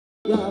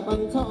อย่าไป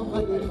ชอบไป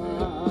มา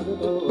ดู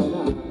โดนห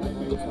น้า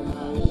สบ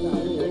ายใจ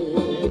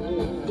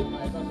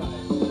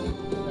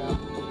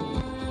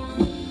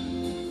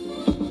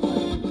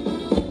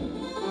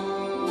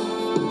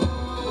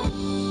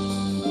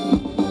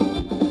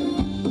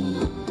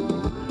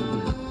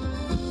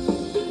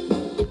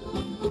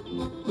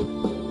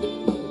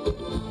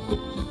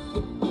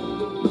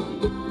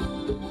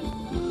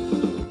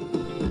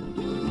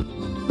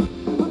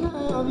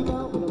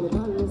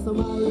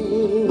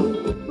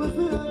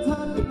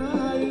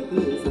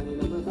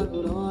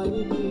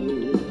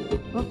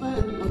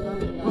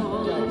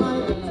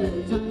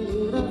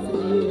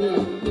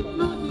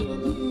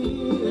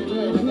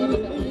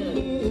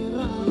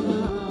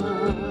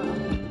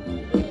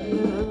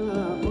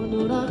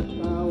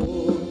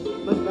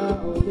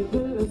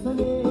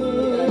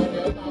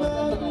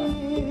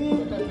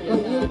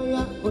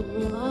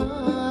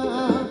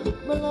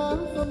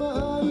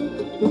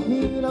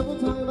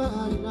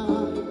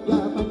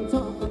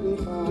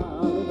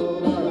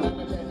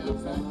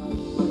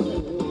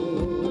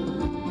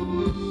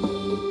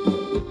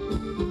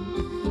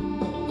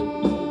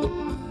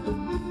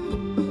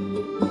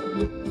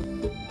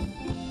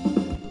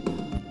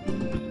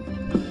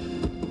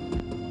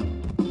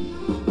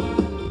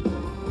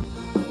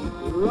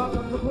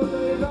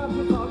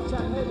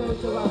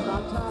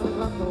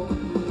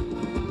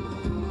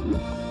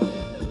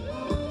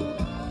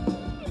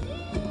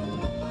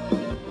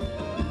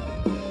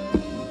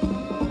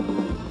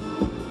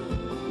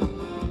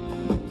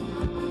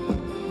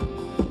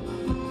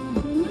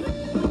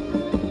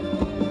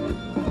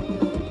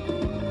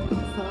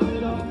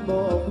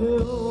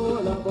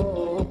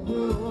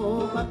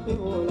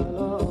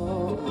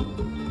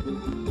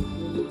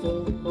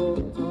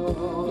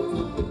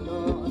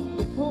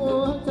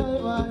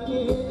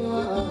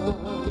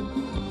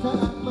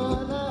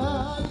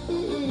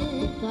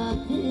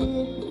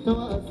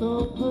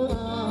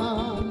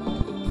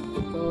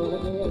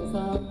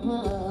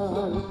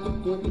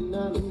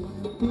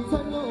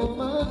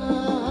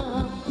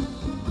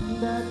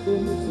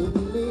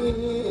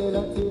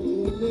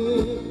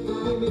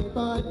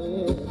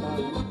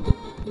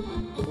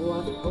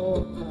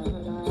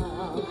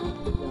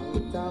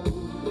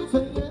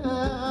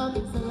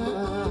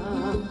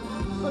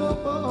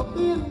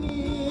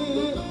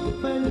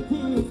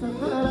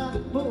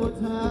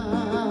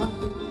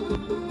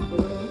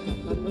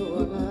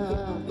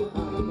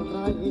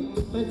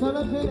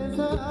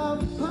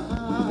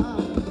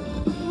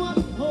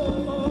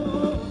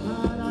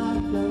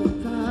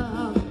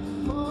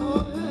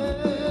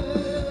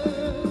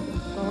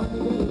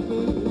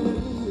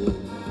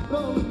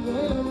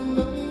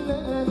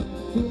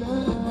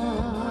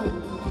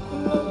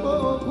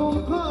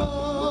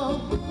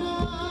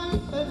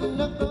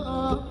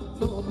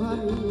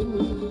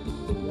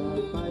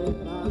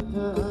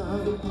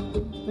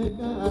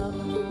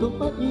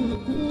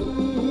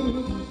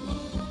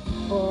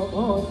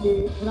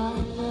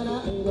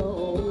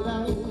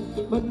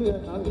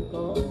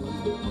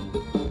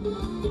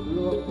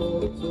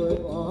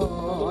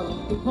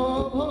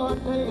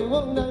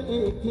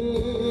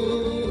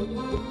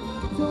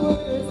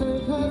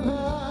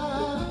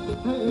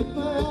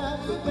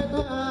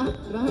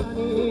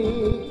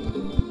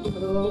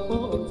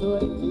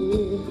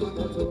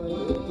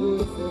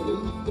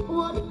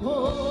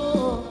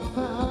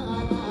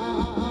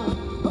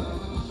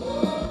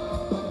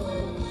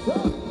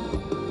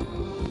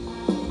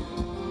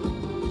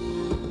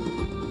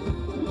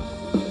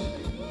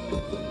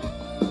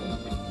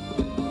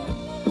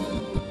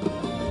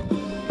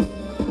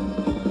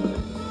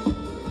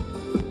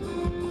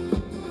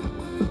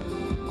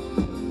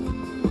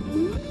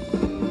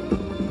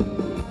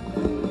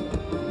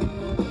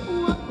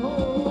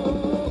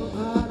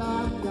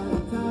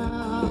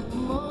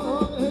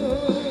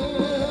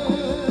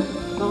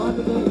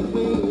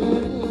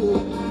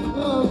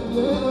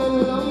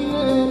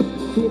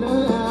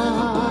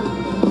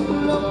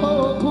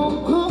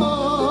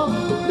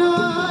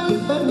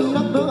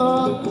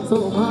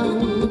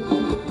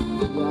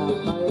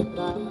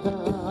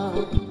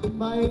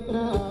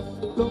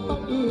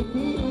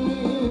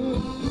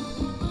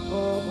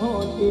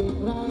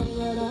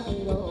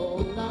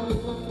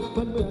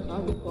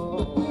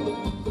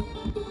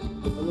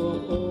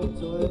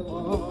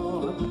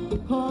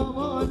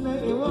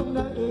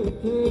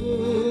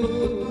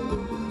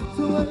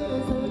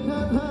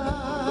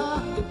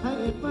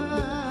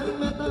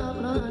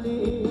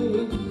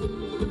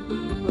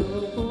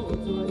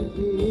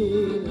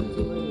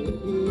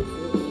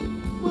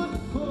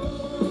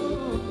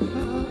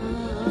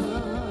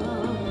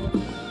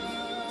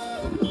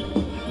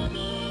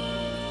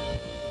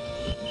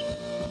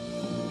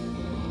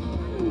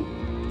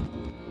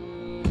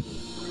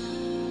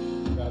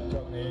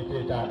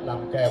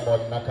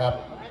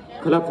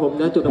ครับผม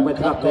นะจุดลงไป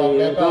ครับใน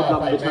รอบร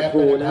ำประชาค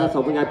รูนะฮะ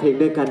2ผลงานเพลง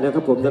ด้วยกันนะค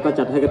รับผมแล้วก็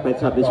จัดให้กันไปส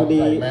ำหรับในช่วง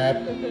นี้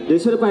เดี๋ยว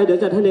ช่วงไปเดี๋ยว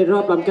จัดให้ในรอ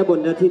บรำแก้บน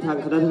นะที่ทาง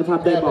คณะทัพภาพ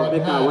ได้บอกได้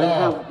กล่าวไว้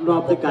5 รอ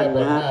บด้วยกันน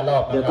ะฮะ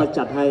เดี๋ยวก็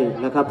จัดให้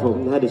นะครับผม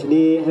นะฮะเดี๋ยวช่วง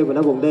นี้ให้หัวห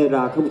น้าวงได้ล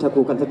าขึ้นประชาค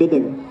รูกันสักนิดห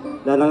นึ่ง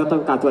นะแล้วก็ต้อ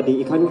งการสวัสดี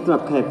อีกครั้งสำหรั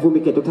บแขกผู้มี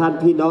เกียรติทุกท่าน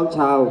พี่น้องช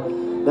าว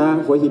นะ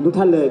หัวหินทุก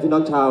ท่านเลยพี่น้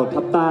องชาว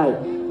ทับใต้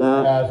นะ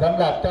สำ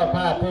หรับเจ้าภ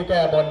าพที่แ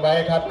ก้บนไว้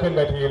ครับขึ้นเ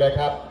วทีเลย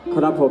ครับค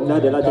รับผมนะ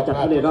เดี๋ยวเราจะจัดใ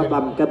ห้ในรอบร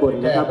ำแก้บน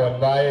นะครับแก้บน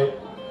ไว้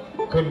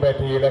ขึ้นเว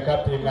ทีเลยครับ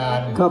ทีมงาน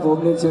ครับผม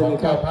เรียนเชิญของ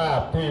เจ้าภาพ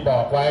ที่บอ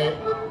กไว้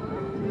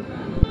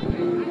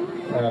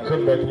ขึ้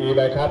นเวทีเ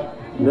ลยครับ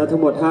แล้วทั้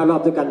งหมด5 รอ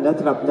บด้วยกันนะ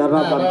สำหรับร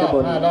อบรำแก้บ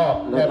น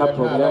นะครับ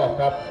ผมนะ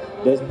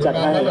เดี๋ยวจัด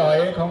ให้ทีมงานน้าหย่อย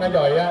ของน้าห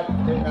ย่อยอะ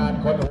ทีมงาน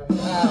คนหุง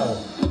ข้าว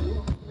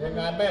ทีม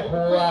งานแม่ค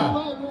รัว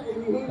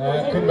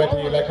ขึ้นเว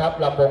ทีเลยครับ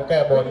ลำวงแก้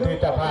บนที่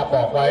เจ้าภาพบ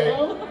อกไว้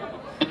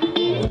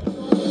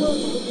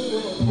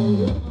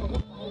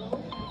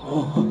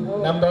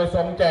นำโดยท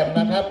รงแจ่มน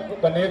ะครับ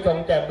วันนี้ทรง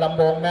แจ่มล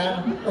ำวงนะ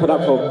ครับ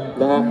ผม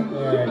นะฮะ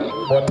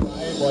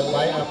บนไ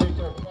ว้พี่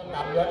จุ๊บก็ล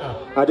ำด้วย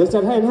เดี๋ยวจะ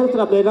ให้ท่านสำ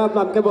หรับในรอบร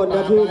ำแก้บนน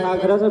ะที่ทาง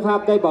คณะเจ้าภาพ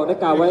ได้บอกได้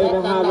กล่าวไว้น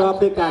ะ5 รอบ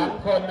ด้วยกัน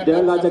เดี๋ยว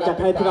เราจะจัด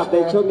ให้สำหรับใน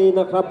ช่วงนี้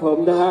นะครับผม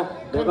นะฮะ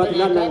เดี๋ยวก็ที่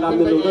นั่นนางรำห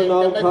นุ่มน้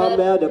องพร้อม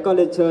แล้วเดี๋ยวก็เ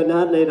รียนเชิญนะ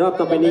ฮะในรอบ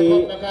ต่อไปนี้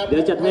เดี๋ย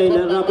วจัดให้น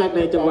ะรอบแรกใ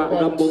นจังหวะ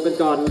รำวงกัน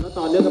ก่อนแล้ว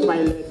ต่อเนื่องกันไป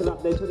เลยสำหรับ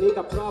ในช่วงนี้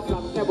กับรอบร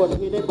ำแก้บน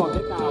ที่ได้บอกไ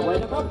ด้กล่าวไว้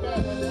นะครับ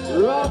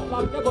รอบร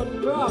ำแก้บน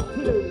รอบ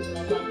ที่1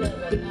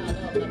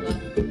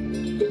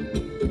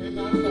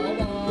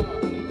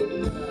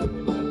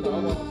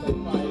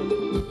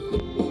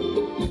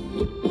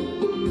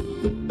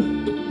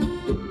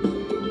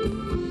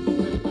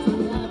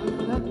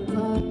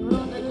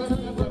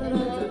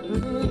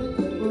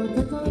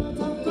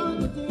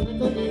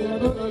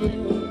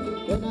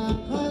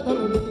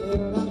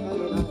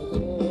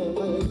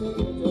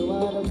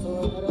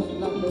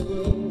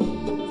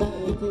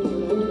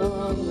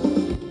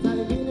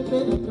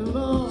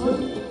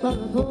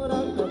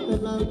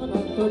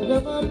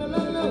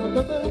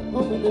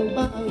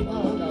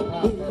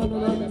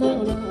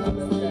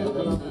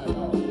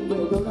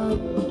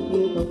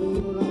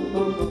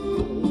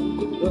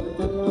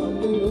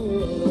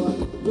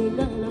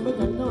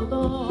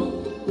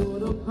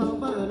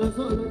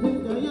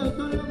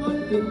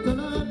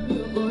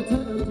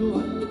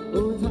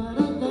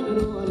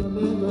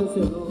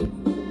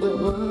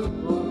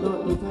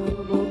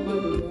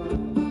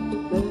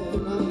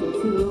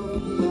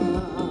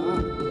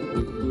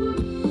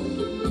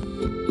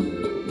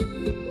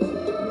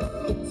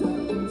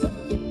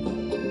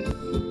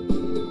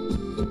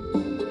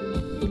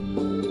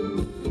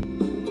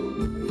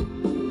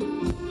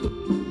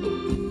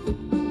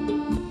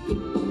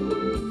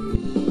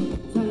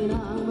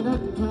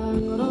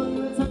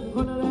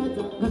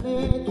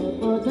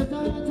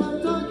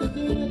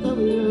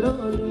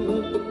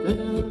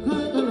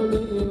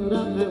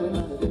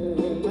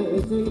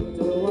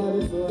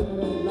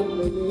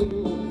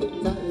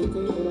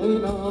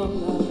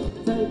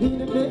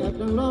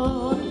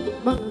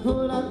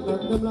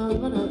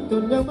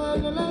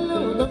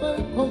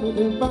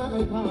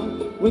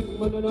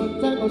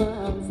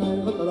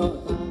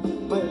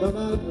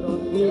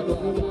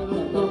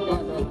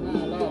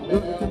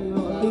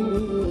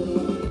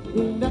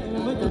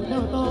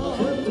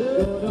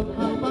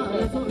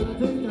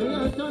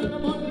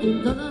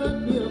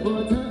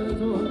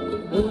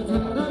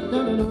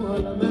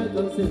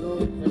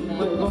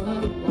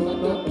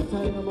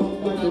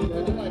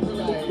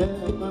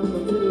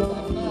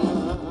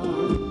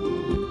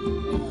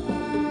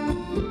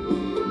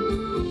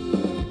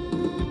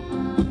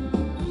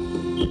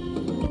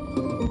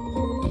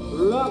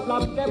รอ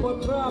บแก้บน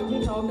รอบที่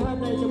2ท่าน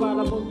ในจังหวะ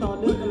ลำวงต่อ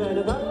เนื่องกันเลยน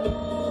ะครับ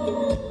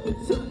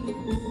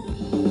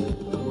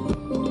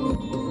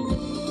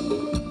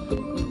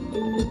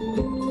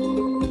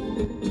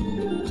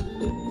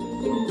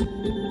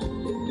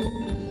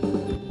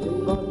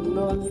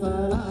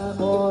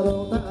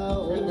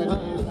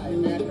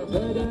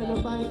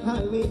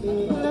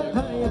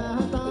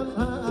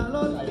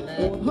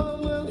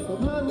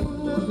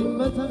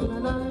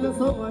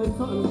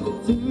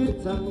ชีวิต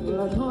จัง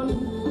ละทน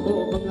โอ้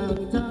กำลัง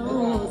เจ้า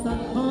สัก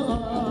พอ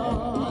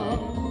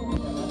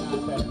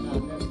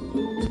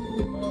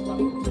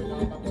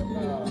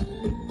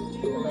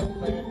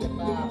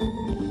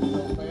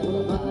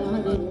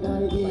ได้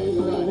ดี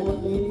วัน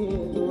นี้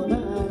ตัวน่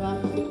ารัก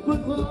คุณ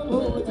ครู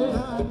จะห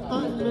าอั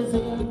นเ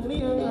สียงเรี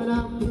ยงน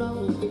ำเรา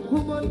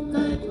ผู้บนใจ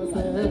ก็แส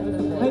น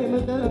ให้มั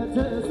นเกิดเธ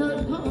อสัก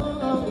พอ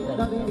ไ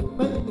ด้เ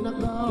ป็นนัก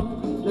ร้อง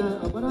น่า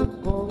รัก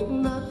ของ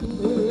นักเ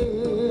พล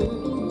ง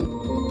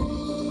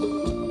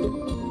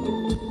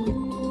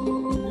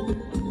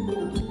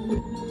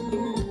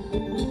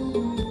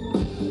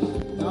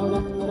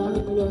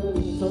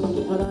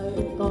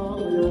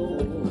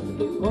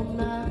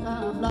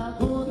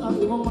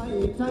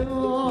ใช่ม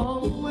อ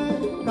งเว้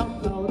นกำ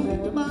เก่าแต่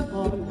บ้าน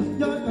ก่อน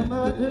ย้อนกลับม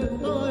าถึง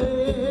ตัวเอ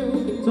ง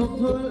ชม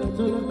ชวนช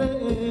วนเอ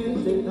ง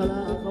สิ่งทล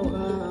าเข้าห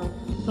า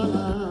ตล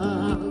า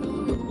ด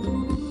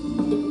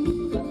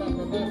แล้วก็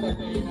คุณแม่ส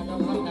ตรีนะครับ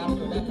ห้องน้ำอ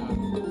ยู่ด้านหลัง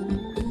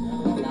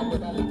ห้องน้ำอยู่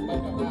ด้านหลังต้อง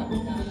กับภาพ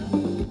นี้นะ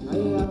ให้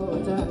เรา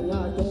จะย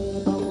าเจ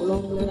ต้องล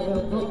งเร็ว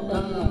ทุกต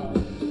า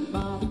บ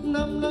าป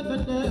น้ำและกระ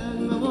เด็น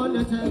มาวนจ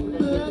ะแช่งเ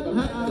ลือดห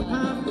าท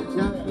างอย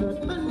ากเกิด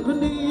เป็นคน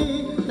ดี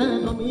แต่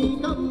ก็มี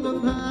กำลัง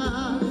พา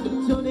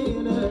ช่วงนี้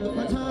เลิกป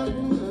ระชัน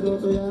ดู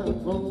ตัวอย่าง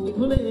ของ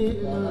ทุเรศ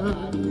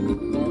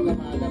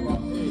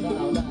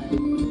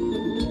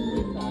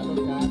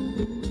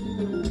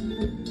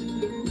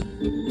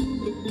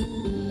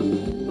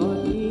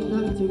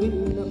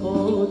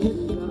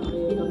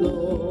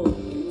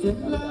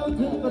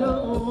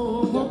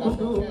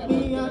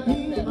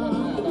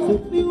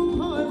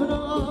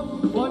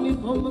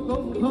มกล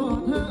มขอ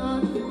ทา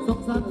นสก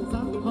สัน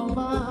สันทอง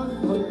บ้าง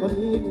คนคน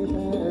นี้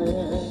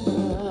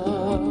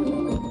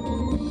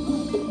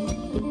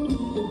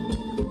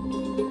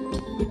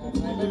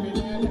แต่ไม่มีแ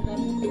มสนะครับ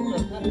ส่ว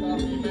นท่านก็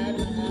มีแมส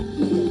นะฮะ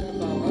ท่าน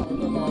บอกว่า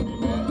ก็บอกมี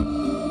แมส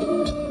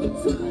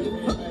ใคร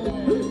ที่ไม่ได้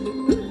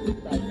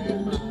ใส่แมส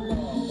มาก็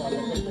ก่อนจ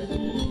ะขึ้นเว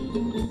ที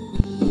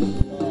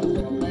ก็ส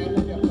วมแมส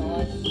เรียบร้อ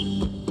ย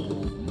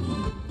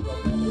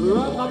ร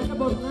อบลำกระ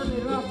บนใน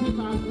รอบที่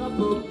3ครับ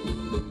ผม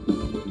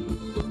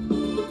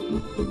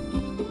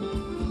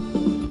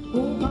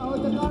ภูเขา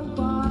จะก้อน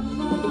ฟ้าห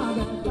น้าแด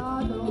ดตา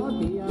จะร้อน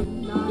เตียง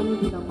นาน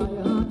ที่จะไป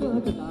หาเธอ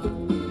จะตาย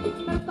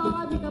แต่ตา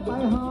ที่จะไป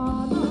หา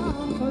น้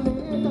ำทะเล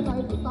จะไกล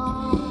ตา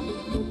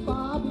สุดฟ้า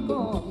พี่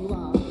ก็มีห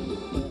วัง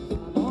แต่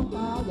น้องต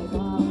าใหญ่ต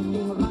า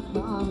รัก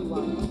น้ำห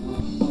วัง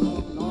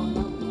น้อง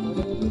น้ำทะเล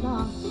ที่น้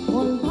ำค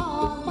นทา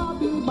งบ้าน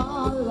พี่บ้า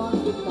นลอย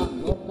ดัง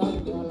ลบดัง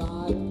เดือดลา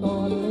ยตอ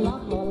นรั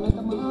กหล่อนแล้วจ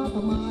ะมาท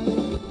ำไม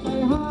ไป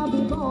หา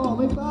พี่ก็ไ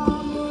ม่ฟั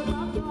ง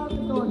รักเราจ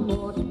ะโดนหม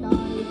ดใจ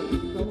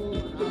โซ่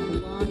น้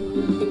ำไว้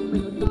ไม่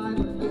โดนได้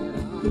ก็แต่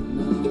รักน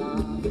า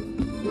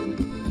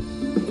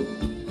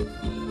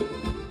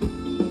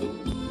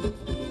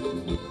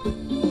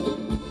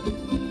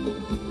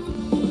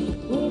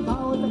ภูเขา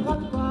จะกัด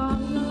กลาง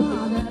หน้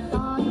าแดดต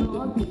าจะร้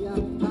อนเพีย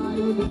งใจ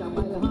ที่จะไป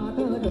หาเธ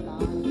อจะตา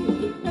ย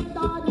เจ็บต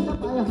าที่จะ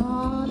ไปหา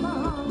น้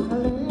ำทะ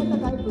เลจะ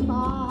ไกลสุดต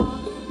า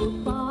สุด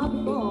ฟ้า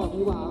พี่ก็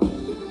มีหวัง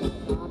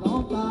แต่น้อ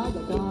งตาจ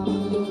ะจ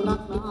ำรั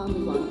กน้ำ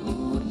มีหวัง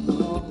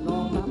น้อ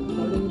งน้ำท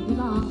ะเลที่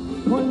น้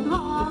ำคนท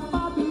าง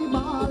บ้านพี่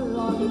บ้านห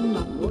ล่อนห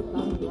นักรถ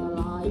นั่งละ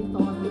ลายต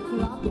อน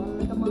รักวัน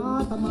จะมา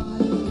ทำไม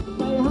ไ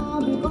ปหา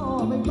พี่ก็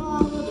ไม่ฟั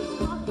ง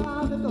รักตา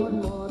จะจน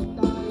หมดใ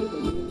จจะ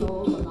มีโต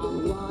ก็ล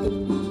ำไว้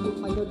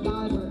ไม่จะได้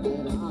เพราะใจ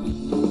รัก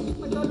ไ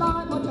ม่จะได้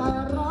เพราะใจ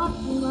รัก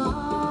นะ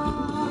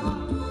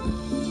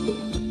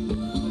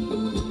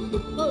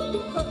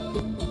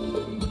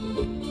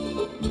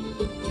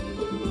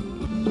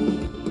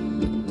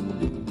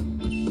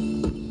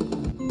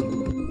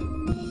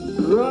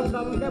รอบล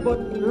ำแก้บน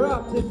รอ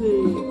บที่4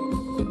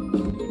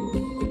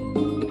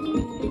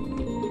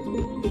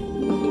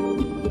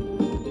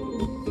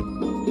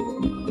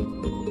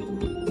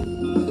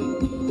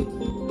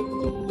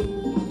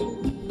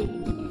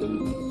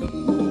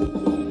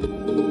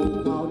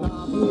เขาหน้า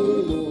พี่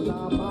อยู่หน้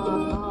าบ้าน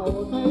เขา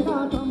ใช้หน้า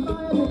ทำไร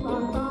ไม่ต่า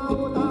งเต้า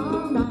ตา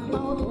มดักเต้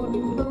าทน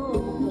โต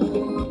ใน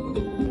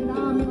น้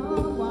ำน้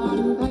ำหวาน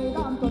ไทยด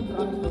ำจน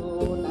รังโต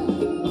แต่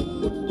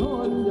ท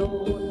นอยู่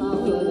เต้า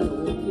เลย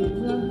ลูกกิน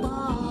เมืองฟ้า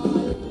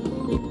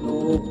ลู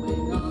กไม่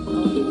งามเร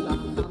าติดตา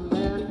มตำแด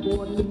ดบ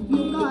นผิ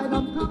วได้ด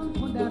ำทั้งค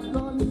นแดด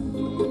ร้อน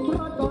เพร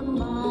าะจน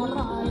มาไร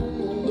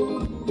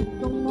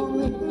จงมองใ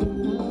ห้เกิด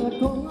เถิด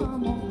ทง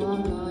มองทาง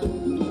ไหน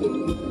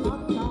รั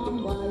กตาม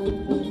ไว้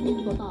ถึง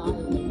ก็ตาย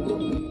เรา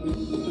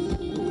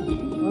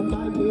คนไ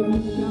ด้ยิน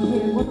ยังเ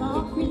ห็นว่ารั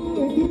กพี่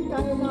ทิ้งใจ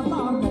นะบ้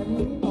านแบบ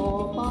นี้ต่อ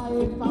ไป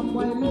จำไ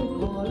ว้ไม่ข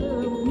อลื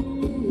มพี่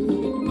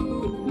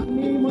ยัง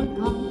มีเหมือน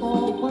คำบอ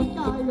กคนใจ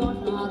ยอด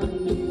อารี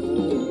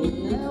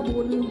แล้ว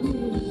บุญพี่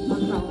ถ้า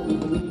เรา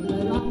เล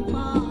ยลำไป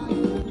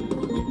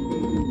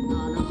น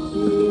านา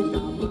พี่จ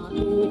ะมา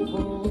ดูข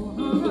อห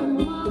าเงิน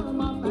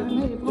มาแต่งใ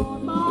ห้พอ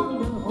ต้องเ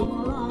ดินหอ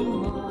ลัง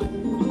ไห้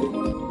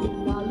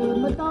อย่าลืม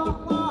นะจ๊ะ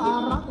ว่า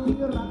รักที่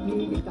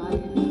ใจ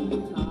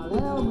นาแ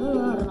ล้วเมื่อ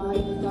ไร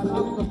จะ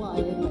รับสบาย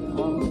ไม่ข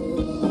องเอง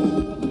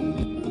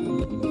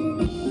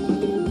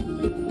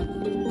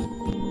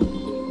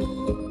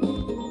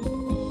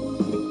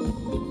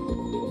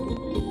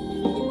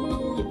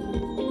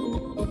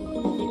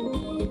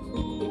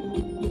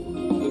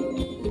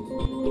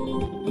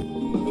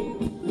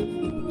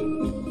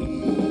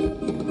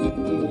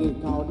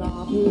เขาหน้า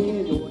พี่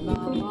อยู่หน้า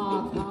บ้า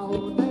นเขา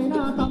ในหน้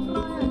าทำไร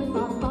ไม่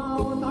ตัดเตา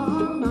ตา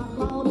มหนักเ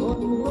ราท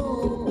นโล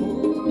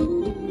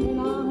ใน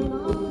น้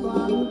ำหว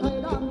านไทย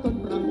ดำจน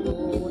รังโต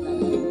แต่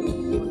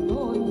คนท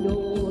นอยู่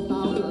เต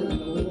าเลยอ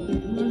ยู่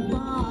เงิน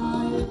ฟ้า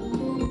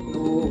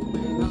ลูกไ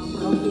ม่งามเ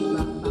ราที่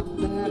รักตำ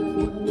แดดค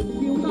น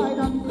ผิวได้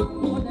ดำทั้ง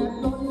หัวแดด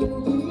จน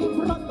ชีวิตเพ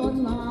ราะจน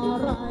อะ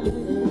ไร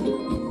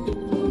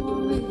มอง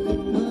ให้เกิด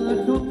เถิด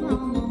จงม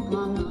องท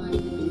างไหน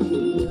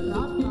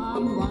รักตา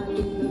มไว้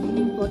ถึ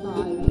งก็ต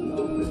ายไม่ย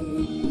อม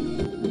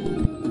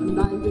ไ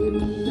ด้ยิน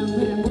ยังเพ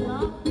ลง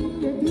รัก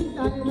ที่ทิ้งใจ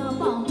นะ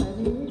บ้างแต่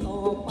นี้ต่อ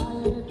ไป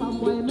ทำ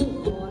ไว้ไม่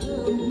ขอเ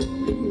ริ่ม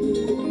พี่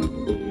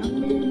ยัง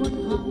มีมน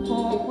ต์คำบ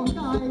อกคนใจ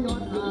ยอ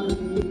ดอา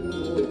รี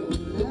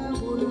แล้ว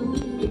บุญ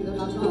ที่กำ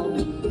ลังเอา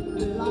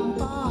ลำไ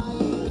ป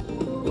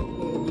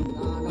น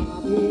านา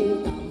พี่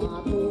จะมา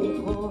ตู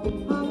คอ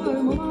หาเงิน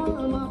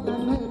มาแต่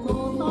งให้โต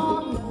ต้อ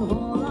งเดินห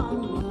อลัง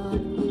ไห้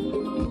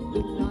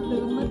อย่าลื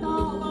มนะจ๊ะ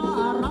ว่า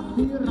รัก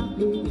ที่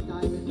ใจ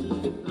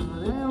นา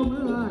แล้วเ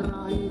มื่อไร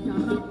จะ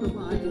รับสบ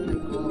ายไม่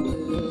ขอเลือ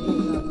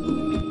ก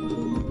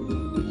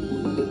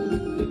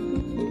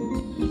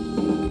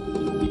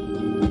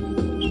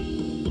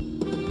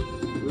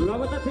เรา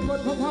มาตัดสินบท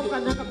พร้อมๆกั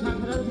นนะกับทาง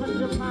คณะท่านเ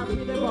จ้าภาพ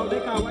ที่ได้บอกได้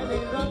กล่าวไว้ใน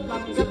รอบล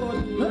ำแก้บน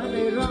และใน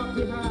รอบ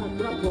ที่5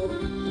ครับผม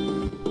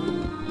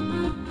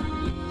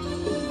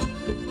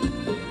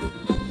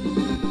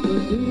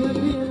เ เทียน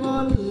เวียนว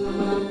นเรา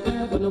มาลำแก้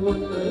บนวน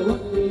ว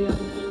นเวียน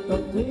จุ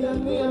ดเทียน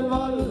เวียนว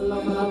นเรา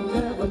มาลำแ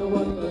ก้บนว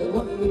นว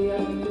นเวีย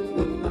น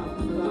บุญตาม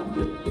สลับ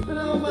เร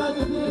ามา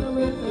จุดเทียนเ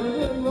วีย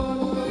นวน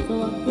ส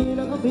วัสดีแ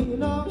ล้วก็พี่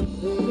น้อง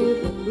ที่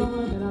ผมร้อง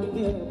ให้ลำแ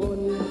ก้บน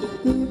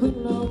ที่พึ่ง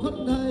เราคน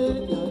ไทย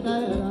อยากได้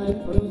อะไร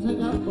รู้ใช่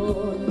ครับบ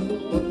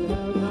นแ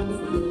ล้วทาง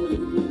สู่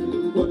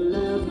บนแ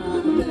ล้วทา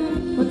งแดง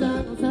พระเจ้า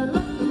แสน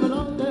รักมาร้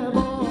องแก้บ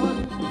น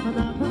ขน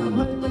าดพระ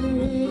ภัยมณี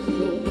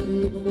ดี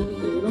ขบวน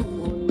สีลง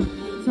มน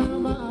ชาว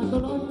บ้านก็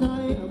ร้องใจ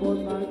บน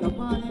บานกับไ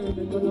ม้เ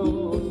ป็นกระโด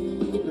ด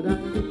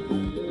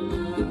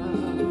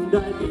ไ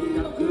ด้ดี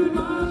กับคืนม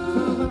าช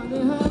าวบ้านได้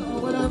ห้าออก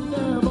มาดำแ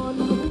ก้บน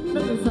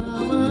นักศึกษา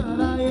มาอะ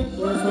ไร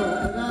ตัวสอ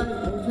บได้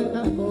ใช่ค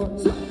รับบน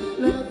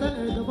แล้วแต่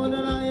จะบนอ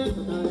ะไร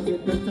ก็ตามจิต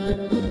เป็นใจเ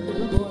ราทุก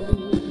คน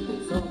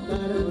สอบได้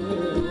แล้ว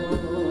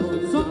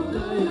สอบไ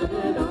ด้แ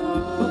น่นอ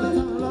นพอไปท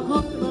างละค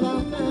รมาด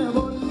ำแก้บ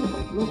น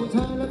ลูกผู้ช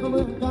ายแล้วก็เห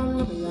มือนกัน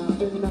ไม่อยากเ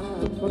ป็นนา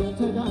งคนใ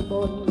ช่ด้านบ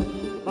น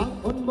บาง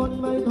คนบน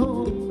ไม่ทุ่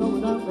งต้อง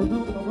ดำไป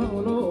ทุ่งต้องเข้า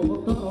โลกขอ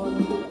งตน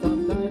จ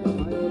ำได้ทำ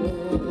ไมเด้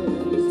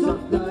จ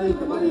ำได้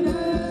ทำไมเด้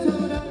เชื่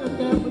อได้กับแ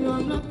กไม่ยอ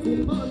มรับสิน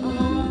บนคน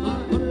ละ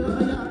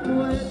อยากร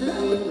วยแต่เ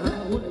องหา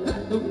หุ้นและ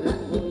ต้องแข่ง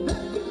คน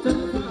จะ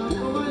ข้าว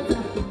ก็ไว้ใจ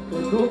ค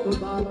นทุกคน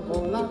บาละพอ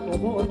รักพอ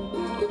พ้น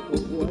ถู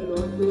กหวยร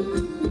วย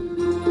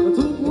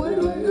ถูกหวย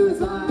รวย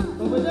สา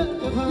ต้องไปเล่น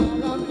กับพา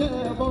ลำแก้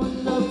บน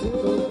น้ำจุ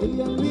ดเที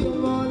ยนเวียน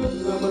วน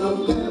เรามาล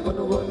ำแก้บ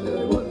นวน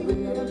วนเวี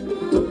ยน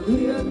จุดเที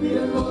ยนเวีย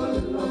นวน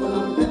เรามาล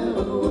ำแก้บ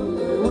นวน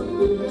วนเ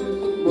วียน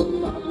บน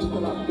ตามส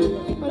ลับเวีย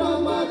นเรา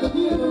มาจุดเ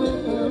ทียนเวียน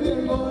เวียน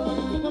วน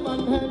ถ้ามัน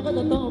แพงก็จ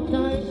ะต้องใจ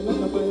แล้ว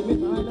ทำไมไม่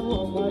ตายแล้วม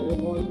องไป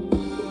คน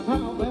ถ้า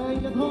เอาแพง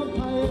จะโทษใค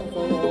ร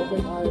ก็ออกไป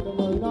ตายก็เ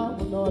มืองน้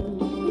ำนน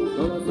โท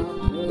รศัพท์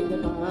เพลงจะ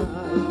ตาย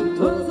โ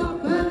ทรศัพท์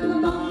เพลงจะ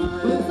ตาย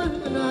เพื่อนสัก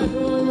ขนาดโด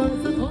ยวัน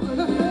สักคน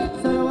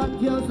สารวัตรเ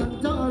ที่ยวสัญ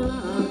จรล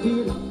าที่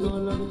หลับนอ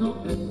นแล้วทบ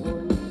แห่งค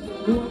น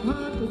หัวพา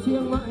ดไปเชีย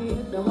งใหม่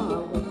แต่ว่า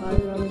กับใคร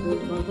เราไม่ถูก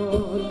ขอโท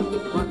ษ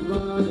ฝันว่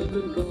าได้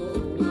ขึ้นโบ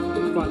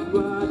ฝัน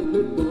ว่าได้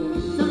ขึ้นโบ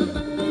จะเ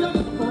ป็นนาย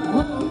กของ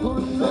พ่อค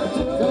น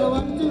สาร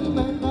วัตรจึงแ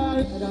บ่งกาย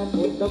ดำ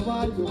บุญดำไว้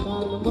อยู่กลา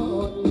งลำบ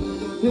น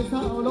เพียงเ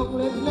ท้าลงเ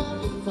ล็กนั้น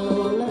สาร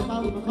วัตรและตั้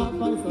งมาข้าม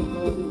ไปสมน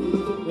น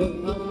เดิน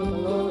ทางมาต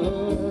ลอด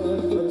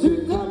ชื่อ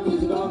ท่านที่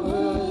ร้องเ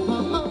อ่ยมา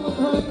พังมาเ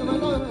คยจะมา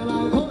ต้อนหลา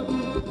ยคน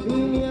มี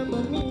เมียเหมื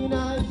อนมีน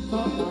ายช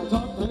อบด่าช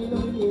อบใครแล้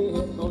วไม่มีเห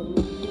ตุผล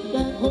แก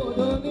โคเ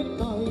ดินนิด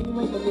หน่อยไ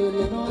ม่กระเด็นเล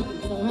ยน้อย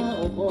สักห้า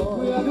อกเ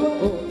พื่อด้วย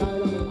โอ้ได้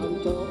แล้วไม่ทัน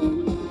โจ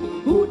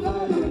พูดได้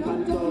ไม่ทัน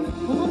โจ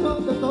พูดต้อง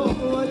จะโต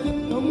ตัวจริง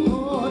สมพ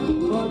ร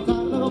ก่อนจา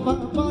กแล้วก็พา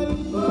ไป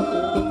เพื่อ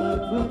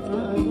เพื่อช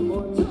ายทุกค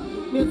น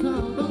เมียสา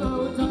วต้องเอา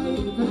ใจ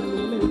ถ้าอ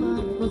ยู่ไม่ไม่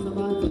ก็สบ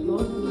ายสุดล้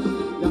น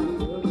อยากเ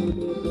ธอมีเ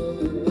มียแก่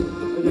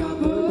อยาก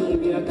เธอมี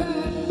เมียแก่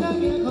และ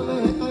เมียเขาไม่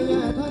ให้ไปแ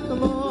ย่ท่านตะ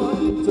มอน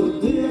จุด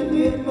เทียนเ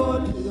วียนว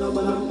นเราม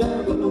าลำแก้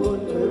บนวน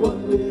วน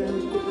เวียน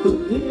จุด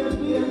เทียน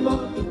เวียนว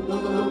นเรา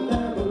มาลำแ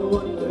ก้บนว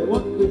นว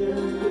นเวีย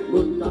นบุ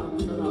ญตาม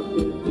สลับเ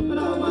วียนเ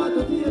รามา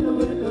จุดเทียนเ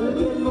วียนเ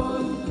วียนว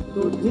น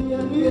จุดเทีย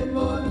นเวียนว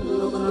นเ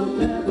รามาลำแ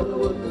ก้บน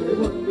วน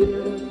วนเวีย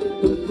น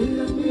จุดเทีย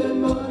นเวียน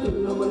วน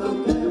เรามาล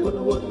ำแก้บน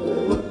วน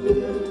วนเวี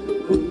ยน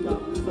บุญตา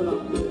มสลับ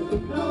เวียน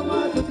เรามา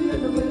จุดเทียน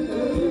เวียนเ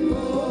วียนว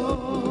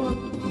น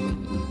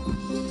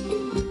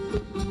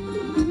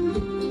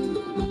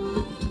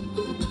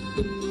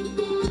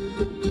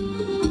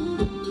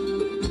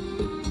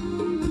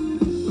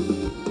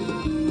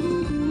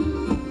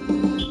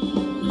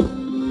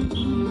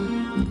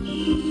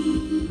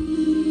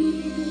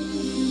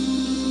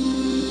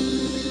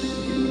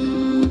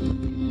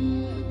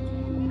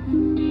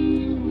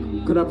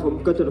ครับผม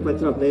ก็จะไป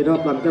สำหรับในรอ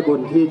บลำแก้บน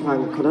ที่ทาง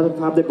คณะ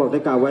ภาพได้บอกได้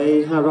กล่าวไว้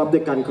5 รอบด้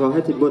วยกันขอให้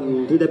ทิศบน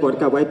ที่ได้บอก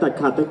กล่าวไว้ตัด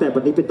ขาดตั้งแต่วั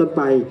นนี้เป็นต้นไ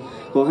ป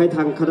ขอให้ท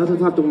างคณะ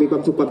ภาพจงมีควา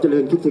มสุขความเจริ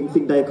ญคิดถึง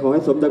สิ่งใดขอใ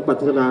ห้สมดังปรา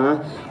รถนา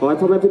ขอให้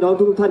พ่อแม่พี่น้อง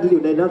ทุกท่านที่อ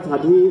ยู่ในสถา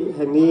นที่แ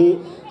ห่งนี้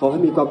ขอให้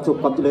มีความสุข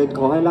ความเจริญข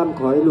อให้ร่ำ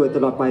ขอให้รวยต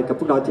ลอดไปกับ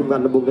พวกเราทีมงา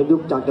นระบุนั้นยุ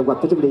คจากจังหวัด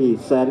เพชรบุรี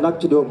แสนรัก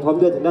ชุดวงพร้อม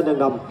ด้วยทางด้านนาง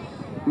รำ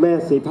แม่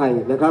ศรีไผ่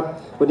นะครับ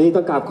วันนี้ต้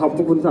องกราบขอบ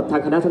คุณสำหรับทา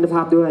งคณะทันตภ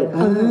าพด้วย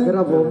ค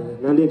รับผม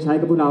นะเรียกใช้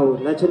กับพวกเรา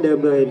นะเช่นเดิม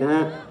เลยนะฮ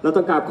ะเรา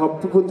ต้องกราบขอบ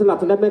คุณสำหรับ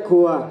ทางด้านแม่ค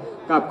รัว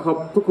กราบขอบ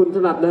คุณส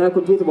ำหรับนะฮะคุ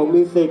ณพี่สมอง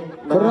มิวสิก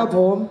นะครับผ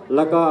มแ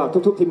ล้วก็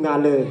ทุกๆทีมงาน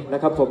เลยนะ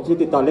ครับผมที่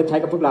ติดต่อเรียกใช้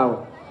กับพวกเรา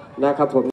นะครับผม